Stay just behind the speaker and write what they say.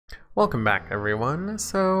Welcome back, everyone.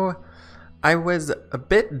 So, I was a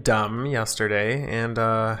bit dumb yesterday, and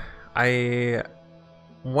I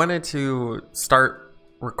wanted to start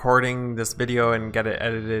recording this video and get it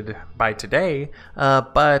edited by today,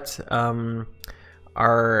 but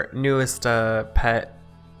our newest pet,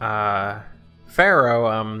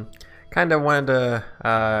 Pharaoh, kind of wanted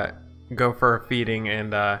to go for a feeding,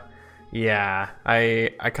 and yeah,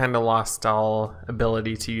 I kind of lost all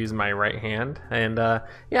ability to use my right hand, and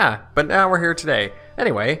yeah, but now we're here today.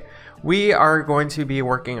 Anyway, we are going to be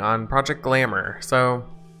working on Project Glamour. So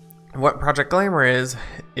what Project Glamour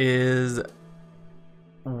is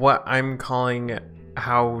what I'm calling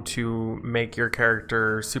how to make your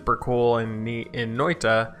character super cool and neat in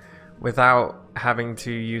Noita without having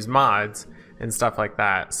to use mods and stuff like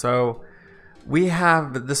that. So we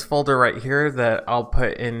have this folder right here that I'll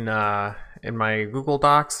put in my Google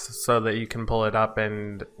Docs so that you can pull it up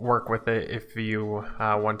and work with it if you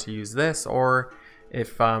want to use this, or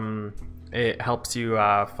if it helps you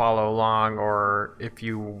follow along, or if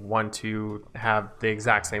you want to have the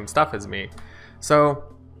exact same stuff as me.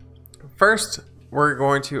 So first, we're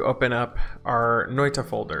going to open up our Noita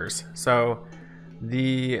folders. So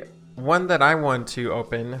the one that I want to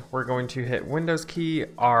open, we're going to hit Windows key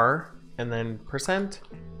R, and then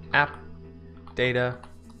 %app data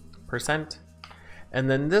 %, and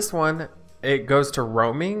then this one, it goes to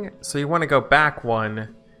roaming, so you want to go back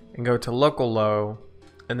one and go to local low,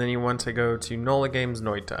 and then you want to go to Nola Games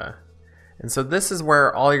Noita. And so this is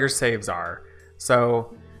where all your saves are.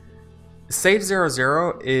 So save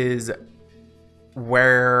 00 is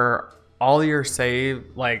where all your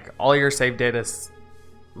save data is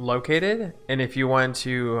located, and if you want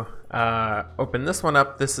to open this one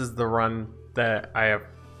up, this is the run that I have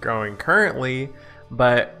going currently,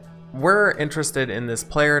 but we're interested in this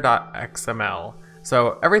player.xml.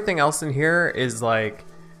 So everything else in here is like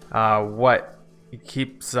what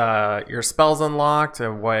keeps your spells unlocked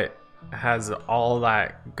and what has all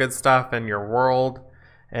that good stuff in your world,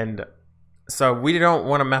 and so we don't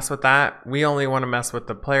want to mess with that. We only want to mess with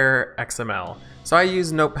the player XML. So I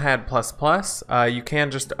use Notepad++. You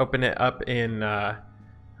can just open it up in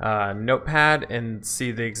Notepad and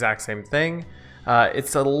see the exact same thing.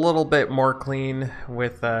 It's a little bit more clean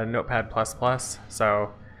with Notepad++,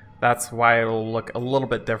 so that's why it'll look a little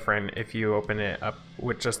bit different if you open it up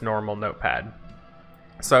with just normal Notepad.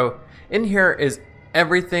 So in here is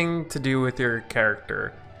everything to do with your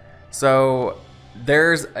character. So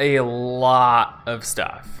there's a lot of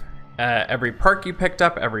stuff. Every perk you picked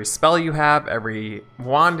up, every spell you have, every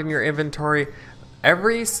wand in your inventory,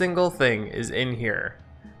 every single thing is in here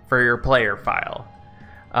for your player file.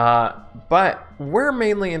 But we're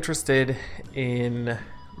mainly interested in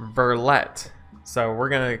Verlet. So we're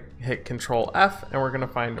gonna hit Control F and we're gonna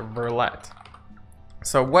find Verlet.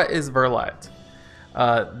 So what is Verlet?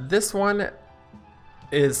 This one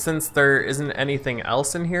is, since there isn't anything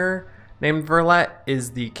else in here named Verlet,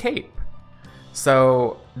 is the cape.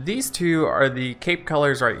 So these two are the cape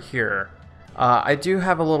colors right here. I do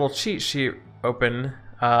have a little cheat sheet open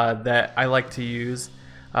that I like to use.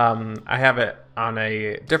 I have it on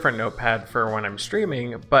a different notepad for when I'm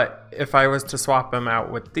streaming, but if I was to swap them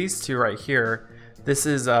out with these two right here, this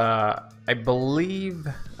is I believe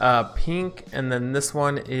pink, and then this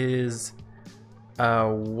one is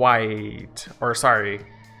white, or sorry,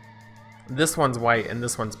 this one's white and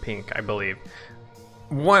this one's pink, I believe.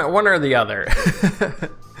 One or the other.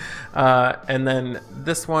 And then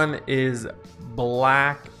this one is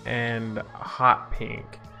black and hot pink.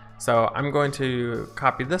 So I'm going to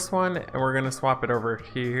copy this one and we're going to swap it over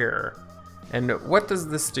here. And what does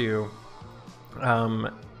this do?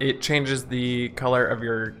 It changes the color of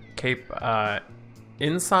your cape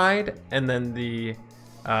inside and then the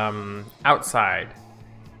outside.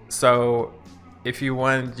 So if you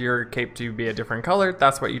wanted your cape to be a different color,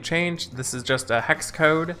 that's what you change. This is just a hex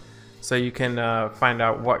code, so you can find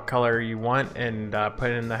out what color you want and put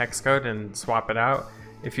it in the hex code and swap it out.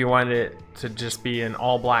 If you want it to just be an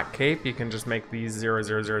all black cape, you can just make these 0,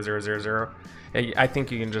 0, 0, 0, 0, 0. I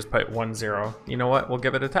think you can just put 1, 0. You know what? We'll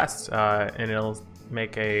give it a test, and it'll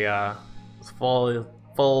make a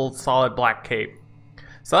full solid black cape.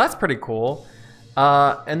 So that's pretty cool.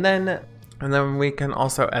 And then we can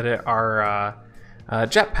also edit our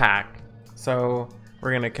jetpack. So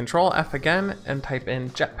we're gonna Control F again and type in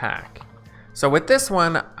jetpack. So with this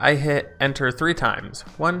one, I hit enter 3 times.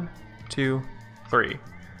 1, 2, 3.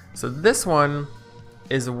 So this one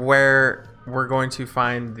is where we're going to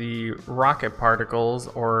find the rocket particles,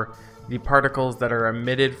 or the particles that are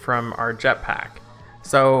emitted from our jetpack.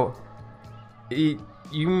 So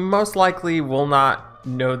you most likely will not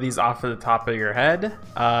know these off of the top of your head.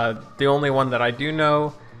 The only one that I do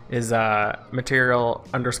know is material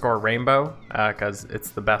underscore rainbow, because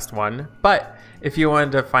it's the best one. But if you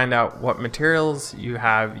wanted to find out what materials you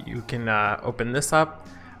have, you can open this up.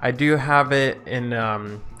 I do have it in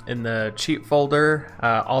the cheat folder,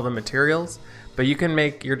 all the materials, but you can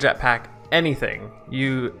make your jetpack anything.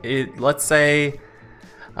 Let's say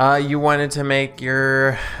you wanted to make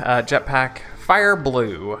your jetpack fire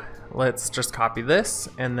blue. Let's just copy this,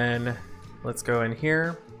 and then let's go in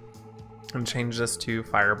here and change this to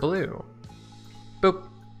fire blue. Boop.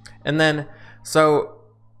 And then, so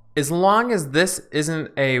as long as this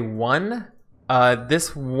isn't a 1,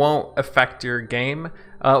 this won't affect your game.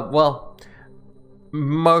 Well,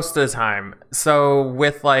 most of the time. So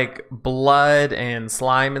with like blood and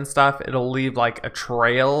slime and stuff, it'll leave like a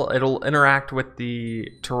trail. It'll interact with the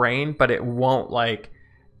terrain, but it won't like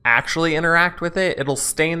actually interact with it. It'll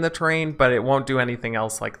stain the terrain, but it won't do anything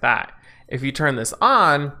else like that. If you turn this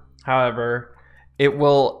on, however, it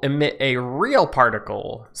will emit a real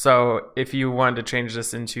particle. So if you wanted to change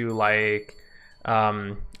this into like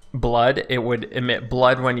blood, it would emit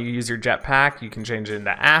blood when you use your jetpack. You can change it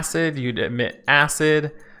into acid. You'd emit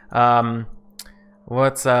acid.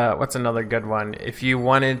 What's another good one? If you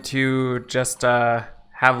wanted to just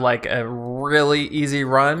have like a really easy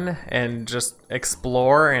run and just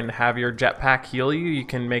explore and have your jetpack heal you, you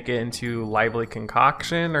can make it into lively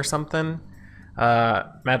concoction or something.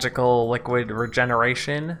 Magical liquid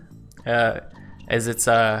regeneration, as it's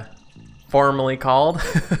formally called.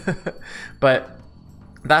 But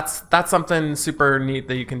that's something super neat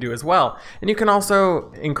that you can do as well. And you can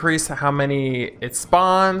also increase how many it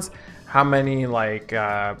spawns, how many like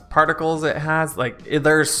particles it has. Like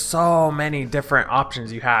there's so many different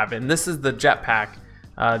options you have. And this is the jetpack,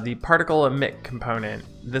 the particle emit component.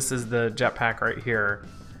 This is the jetpack right here.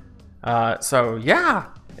 So yeah,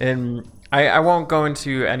 and I won't go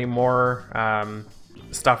into any more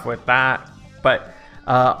stuff with that, but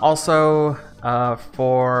also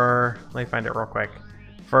let me find it real quick.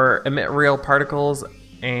 For emit real particles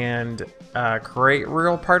and create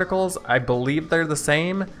real particles, I believe they're the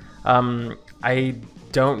same. I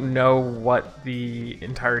don't know what the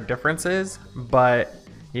entire difference is, but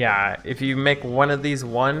yeah, if you make one of these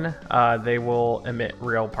they will emit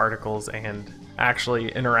real particles and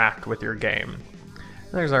actually interact with your game.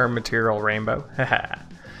 There's our material rainbow.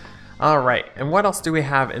 All right, and what else do we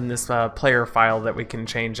have in this player file that we can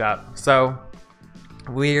change up? So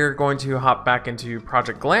we're going to hop back into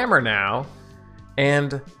Project Glamour now,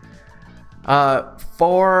 and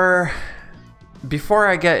before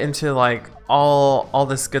I get into like all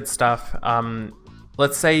this good stuff,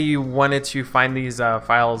 let's say you wanted to find these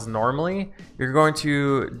files normally, you're going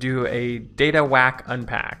to do a data whack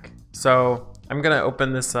unpack. So I'm gonna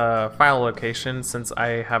open this file location since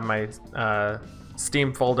I have my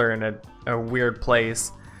Steam folder in a weird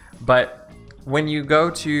place. But when you go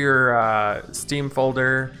to your Steam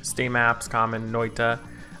folder, Steam Apps, Common, Noita,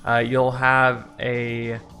 you'll have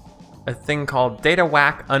a thing called Data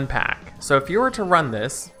Whack Unpack. So if you were to run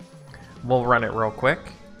this, we'll run it real quick.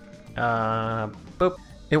 Boop.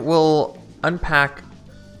 It will unpack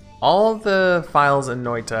all the files in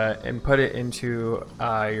Noita and put it into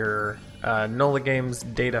your NOLA Games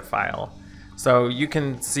data file. So you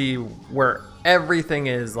can see where everything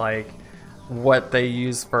is, like what they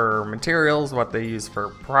use for materials, what they use for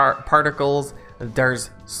particles.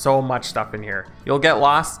 There's so much stuff in here. You'll get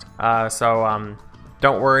lost, so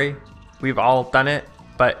don't worry. We've all done it.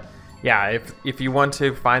 But yeah, if you want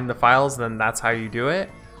to find the files, then that's how you do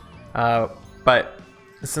it. But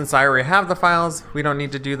since I already have the files, we don't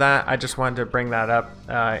need to do that. I just wanted to bring that up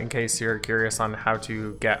in case you're curious on how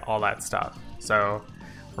to get all that stuff. So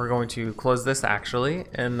we're going to close this actually,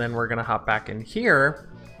 and then we're gonna hop back in here.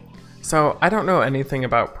 So I don't know anything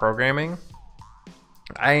about programming.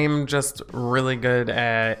 I'm just really good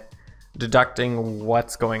at deducting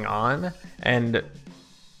what's going on, and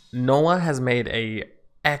NOLA has made a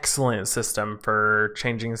excellent system for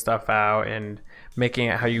changing stuff out and making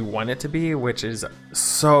it how you want it to be, which is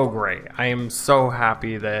so great. I am so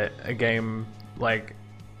happy that a game like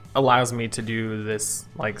allows me to do this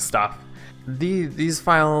like stuff. These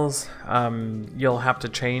files you'll have to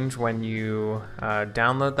change when you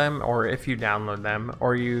download them, or if you download them,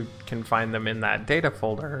 or you can find them in that data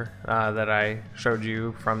folder that I showed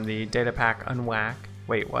you from the Data Pack Unwhack.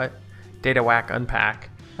 Wait, what? Data Whack Unpack.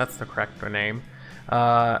 That's the correct name.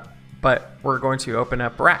 But we're going to open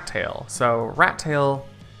up Rat Tail. So Rat Tail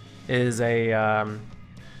is a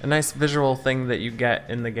nice visual thing that you get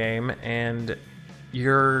in the game, and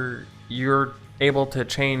you're able to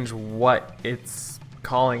change what it's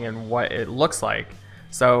calling and what it looks like.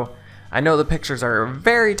 So I know the pictures are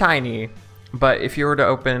very tiny, but if you were to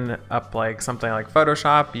open up like something like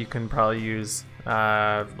Photoshop, you can probably use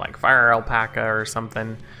like Fire Alpaca or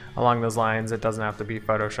something along those lines. It doesn't have to be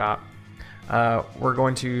Photoshop. We're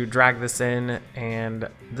going to drag this in, and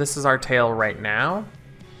this is our tail right now.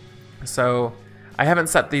 So I haven't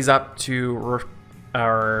set these up to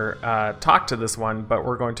talk to this one, but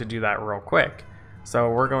we're going to do that real quick. So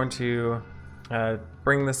we're going to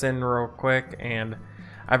bring this in real quick, and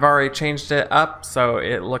I've already changed it up so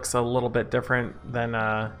it looks a little bit different than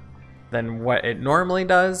what it normally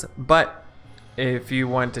does. But if you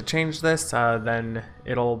want to change this, then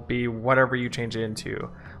it'll be whatever you change it into.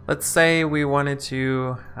 Let's say we wanted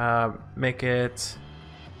to make it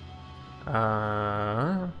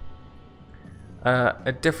a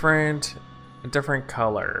different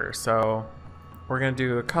color. So we're gonna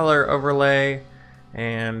do a color overlay,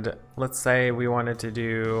 and let's say we wanted to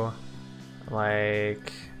do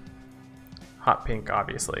like hot pink,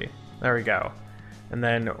 obviously. There we go. And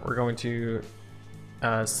then we're going to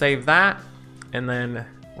save that, and then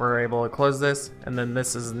we're able to close this, and then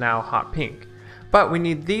this is now hot pink. But we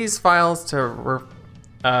need these files to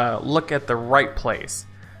look at the right place.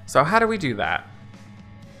 So how do we do that?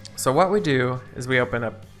 So what we do is we open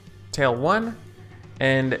up tail 1,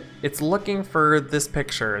 and it's looking for this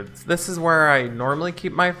picture. This is where I normally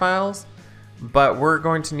keep my files, but we're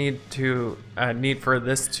going to need for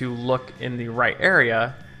this to look in the right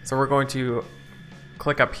area. So we're going to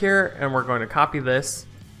click up here, and we're going to copy this,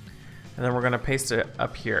 and then we're going to paste it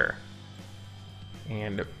up here,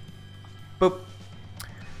 and boop.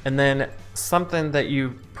 And then something that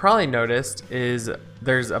you probably noticed is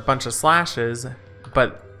there's a bunch of slashes,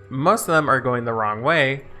 but most of them are going the wrong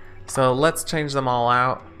way. So let's change them all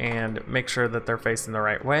out and make sure that they're facing the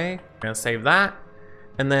right way. I'm gonna save that,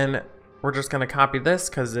 and then we're just gonna copy this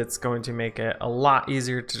because it's going to make it a lot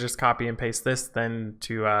easier to just copy and paste this than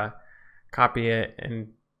to copy it and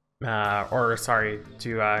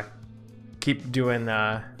to keep doing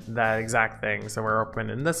that exact thing. So we're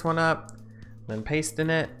opening this one up, then pasting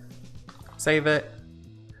it, save it,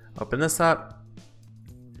 open this up,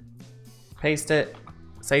 paste it,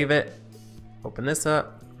 save it, open this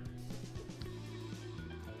up.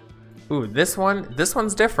 Ooh, this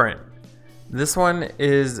one's different. This one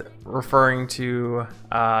is referring to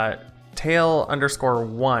tail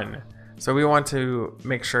 _1. So we want to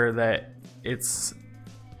make sure that it's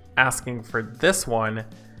asking for this one.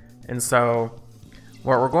 And so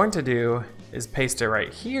what we're going to do is paste it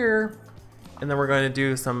right here, and then we're going to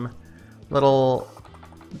do some little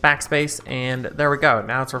backspace, and there we go.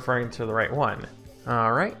 Now it's referring to the right one.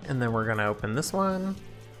 All right, and then we're gonna open this one.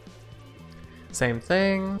 Same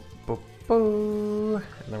thing, boo, boo.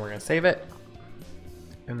 And then we're gonna save it.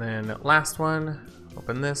 And then last one,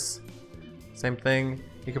 open this, same thing.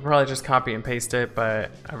 You could probably just copy and paste it,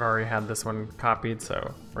 but I've already had this one copied,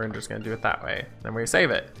 so we're just gonna do it that way. Then we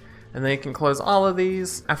save it. And then you can close all of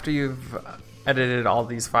these. After you've edited all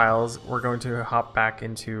these files, we're going to hop back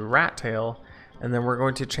into Rat Tail, and then we're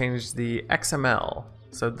going to change the XML.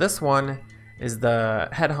 So this one is the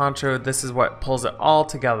head honcho. This is what pulls it all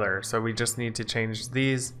together. So we just need to change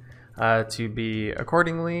these to be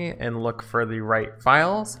accordingly and look for the right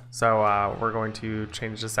files. So we're going to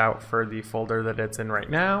change this out for the folder that it's in right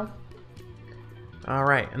now. All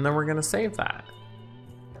right, and then we're gonna save that.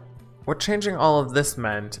 What changing all of this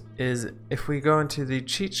meant is if we go into the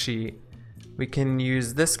cheat sheet, we can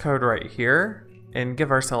use this code right here and give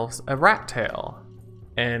ourselves a rat tail.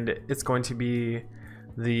 And it's going to be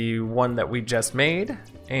the one that we just made.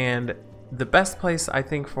 And the best place I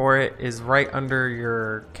think for it is right under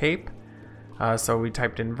your cape. So we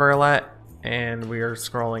typed in Verlet, and we are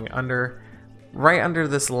scrolling under. Right under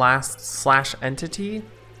this last /entity,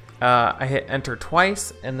 I hit enter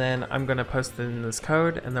twice, and then I'm gonna post in this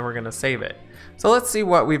code, and then we're gonna save it. So let's see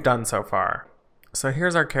what we've done so far. So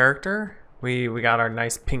here's our character. We got our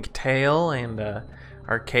nice pink tail and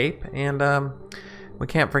our cape, and we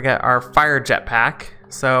can't forget our fire jetpack.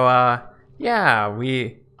 So yeah,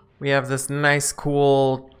 we have this nice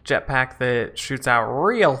cool jetpack that shoots out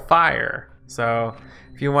real fire. So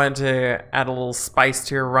if you wanted to add a little spice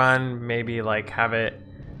to your run, maybe like have it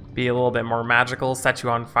be a little bit more magical, set you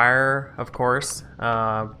on fire, of course.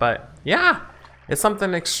 But yeah, it's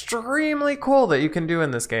something extremely cool that you can do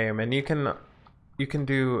in this game, and you can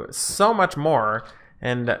do so much more.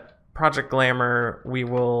 And Project Glamour, we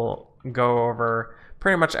will go over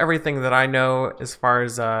pretty much everything that I know as far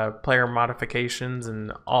as player modifications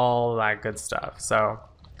and all that good stuff. So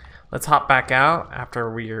let's hop back out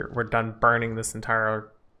after we're done burning this entire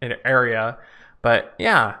area. But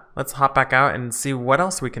yeah, let's hop back out and see what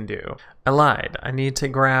else we can do. I lied. I need to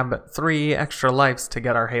grab 3 extra lives to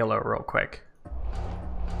get our halo real quick.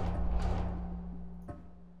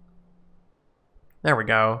 There we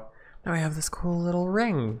go. Now we have this cool little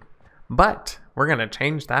ring. But we're going to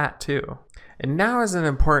change that too. And now is an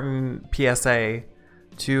important PSA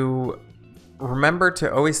to remember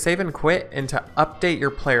to always save and quit and to update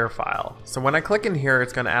your player file. So when I click in here,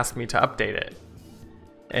 it's going to ask me to update it.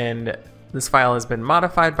 And this file has been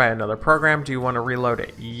modified by another program. Do you want to reload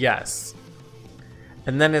it? Yes.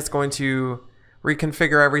 And then it's going to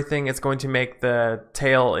reconfigure everything. It's going to make the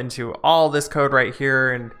tail into all this code right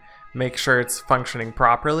here and make sure it's functioning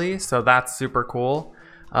properly. So that's super cool.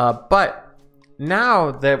 But now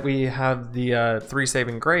that we have the 3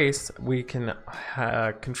 saving grace, we can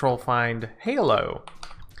control find halo.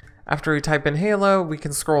 After we type in halo, we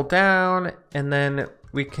can scroll down and then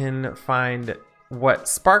we can find what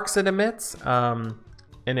sparks it emits. And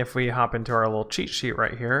if we hop into our little cheat sheet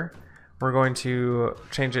right here, we're going to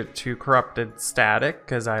change it to corrupted static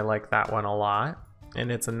because I like that one a lot. And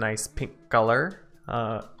it's a nice pink color,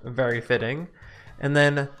 very fitting. And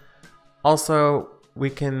then also we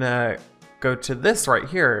can go to this right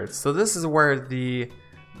here. So this is where the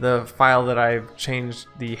file that I've changed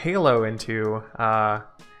the halo into,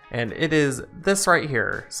 and it is this right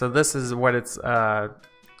here. So this is what it's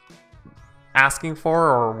asking for,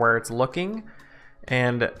 or where it's looking,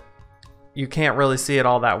 and you can't really see it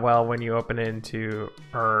all that well when you open it into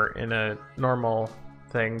or in a normal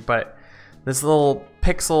thing, but this little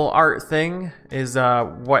pixel art thing is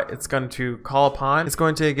what it's going to call upon. It's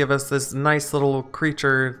going to give us this nice little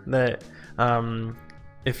creature that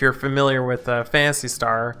if you're familiar with Phantasy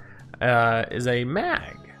Star, is a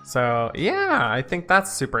mag. So yeah, I think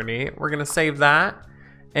that's super neat. We're gonna save that,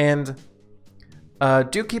 and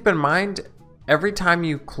do keep in mind every time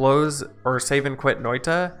you close or save and quit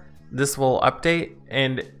Noita, this will update.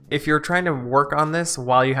 And if you're trying to work on this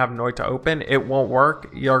while you have Noita open, it won't work.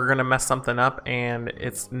 You're gonna mess something up, and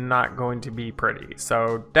it's not going to be pretty.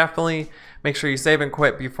 So definitely make sure you save and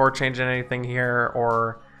quit before changing anything here,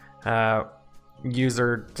 or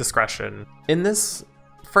user discretion. In this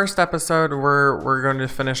first episode, we're going to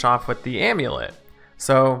finish off with the amulet.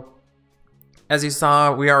 So as you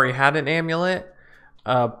saw, we already had an amulet,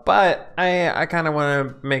 but I kind of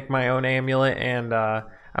want to make my own amulet, and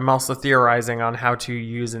I'm also theorizing on how to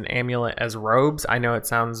use an amulet as robes. I know it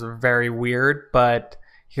sounds very weird, but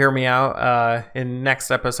hear me out. In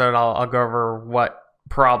next episode, I'll go over what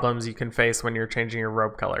problems you can face when you're changing your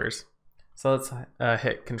robe colors. So let's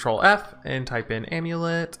hit Control F and type in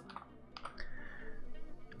amulet.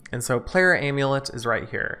 And so player amulet is right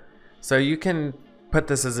here. So you can put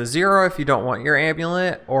this as a 0 if you don't want your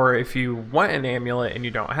amulet, or if you want an amulet and you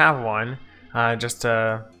don't have one, just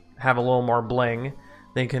to have a little more bling,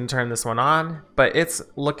 then you can turn this one on. But it's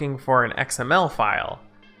looking for an XML file.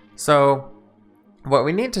 So what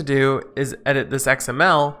we need to do is edit this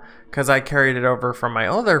XML, because I carried it over from my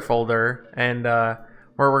other folder, and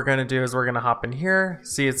what we're going to do is we're going to hop in here,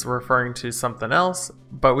 see it's referring to something else,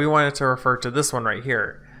 but we want it to refer to this one right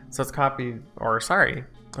here. So let's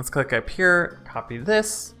let's click up here, copy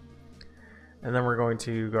this, and then we're going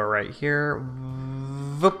to go right here,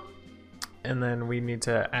 and then we need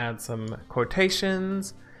to add some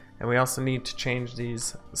quotations, and we also need to change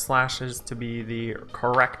these slashes to be the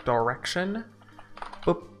correct direction.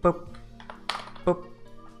 Boop, boop, boop,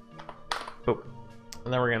 boop.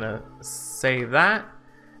 And then we're going to save that.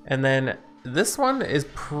 And then this one is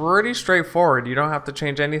pretty straightforward. You don't have to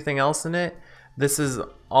change anything else in it. This is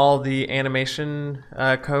all the animation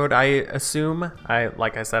code, I assume.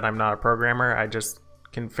 Like I said, I'm not a programmer. I just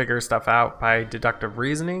can figure stuff out by deductive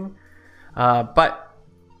reasoning. But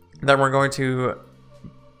then we're going to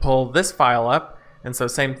pull this file up. And so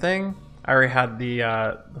same thing. I already had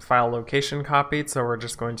the file location copied, so we're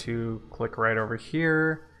just going to click right over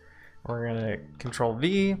here. We're going to Control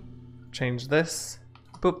V, change this.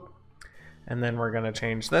 Boop. And then we're going to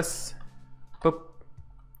change this. Boop.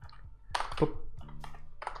 Boop.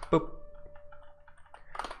 Boop.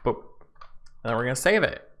 Boop. And then we're going to save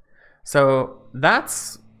it. So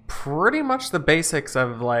that's pretty much the basics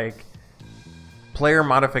of like player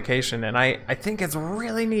modification, and I think it's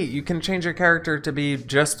really neat. You can change your character to be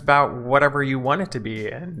just about whatever you want it to be,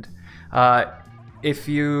 and if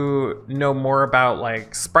you know more about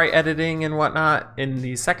like sprite editing and whatnot, in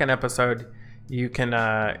the second episode you can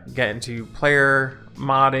get into player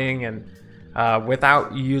modding and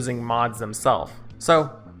without using mods themselves.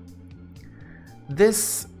 So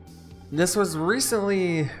this was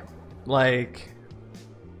recently like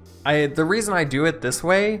the reason I do it this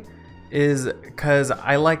way is because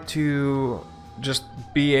I like to just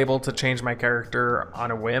be able to change my character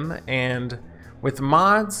on a whim. And with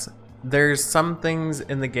mods, there's some things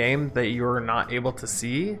in the game that you're not able to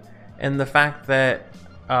see, and the fact that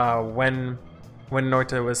when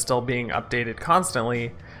Noita was still being updated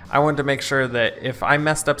constantly, I wanted to make sure that if I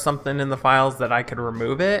messed up something in the files that I could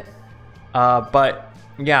remove it. But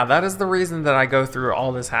yeah, that is the reason that I go through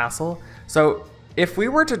all this hassle. So if we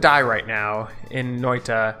were to die right now in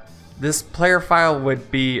Noita, this player file would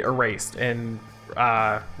be erased and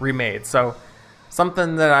remade. So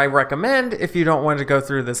something that I recommend if you don't want to go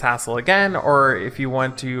through this hassle again, or if you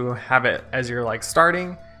want to have it as you're like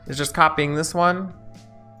starting, is just copying this one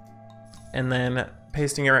and then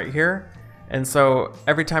pasting it right here. And so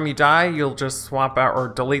every time you die, you'll just swap out or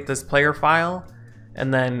delete this player file,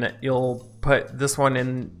 and then you'll put this one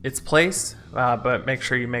in its place, but make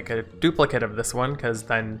sure you make a duplicate of this one, because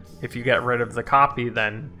then if you get rid of the copy,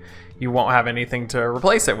 then you won't have anything to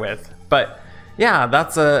replace it with. But yeah,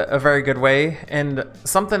 that's a very good way. And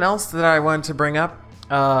something else that I wanted to bring up,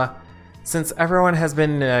 since everyone has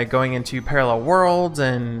been going into parallel worlds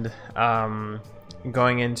and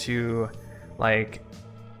going into like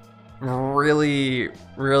really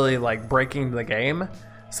like breaking the game,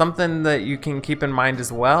 something that you can keep in mind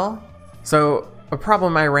as well. So a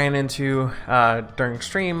problem I ran into during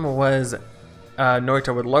stream was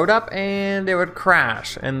Noita would load up and it would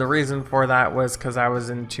crash, and the reason for that was because I was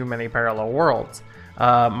in too many parallel worlds.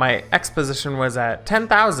 My X position was at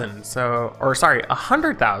 10,000, or sorry,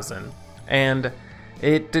 100,000, and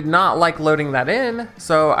it did not like loading that in,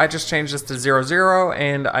 so I just changed this to 00,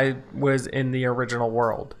 and I was in the original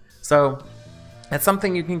world. So it's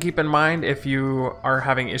something you can keep in mind if you are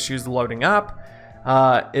having issues loading up.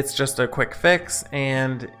 It's just a quick fix,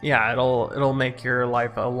 and yeah, it'll make your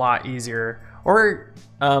life a lot easier. Or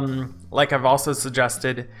like I've also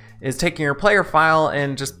suggested, is taking your player file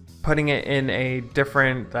and just putting it in a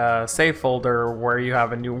different save folder where you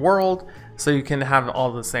have a new world, so you can have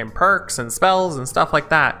all the same perks and spells and stuff like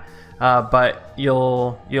that, but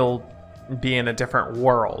you'll be in a different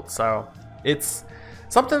world. So it's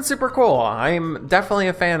something super cool. I'm definitely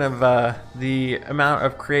a fan of the amount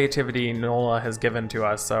of creativity NOLA has given to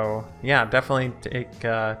us. So yeah, definitely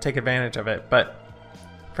take advantage of it. But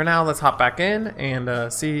for now, let's hop back in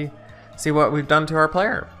and see what we've done to our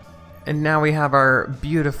player. And now we have our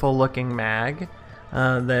beautiful looking mag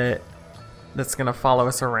that's gonna follow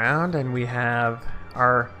us around, and we have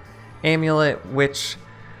our amulet, which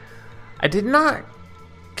I did not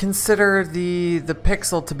consider the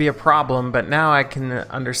pixel to be a problem, but now I can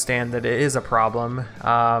understand that it is a problem.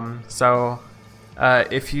 So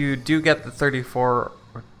if you do get the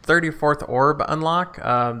 34th orb unlock,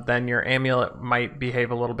 then your amulet might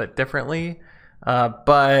behave a little bit differently.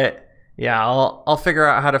 But yeah, I'll figure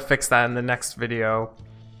out how to fix that in the next video.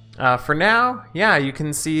 For now, yeah, you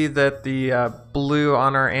can see that the blue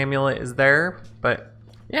on our amulet is there, but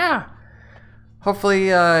yeah, hopefully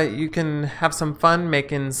you can have some fun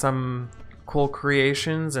making some cool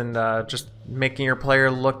creations and just making your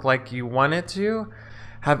player look like you want it to.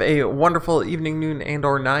 Have a wonderful evening, noon, and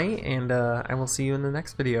or night, and I will see you in the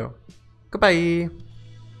next video. Goodbye!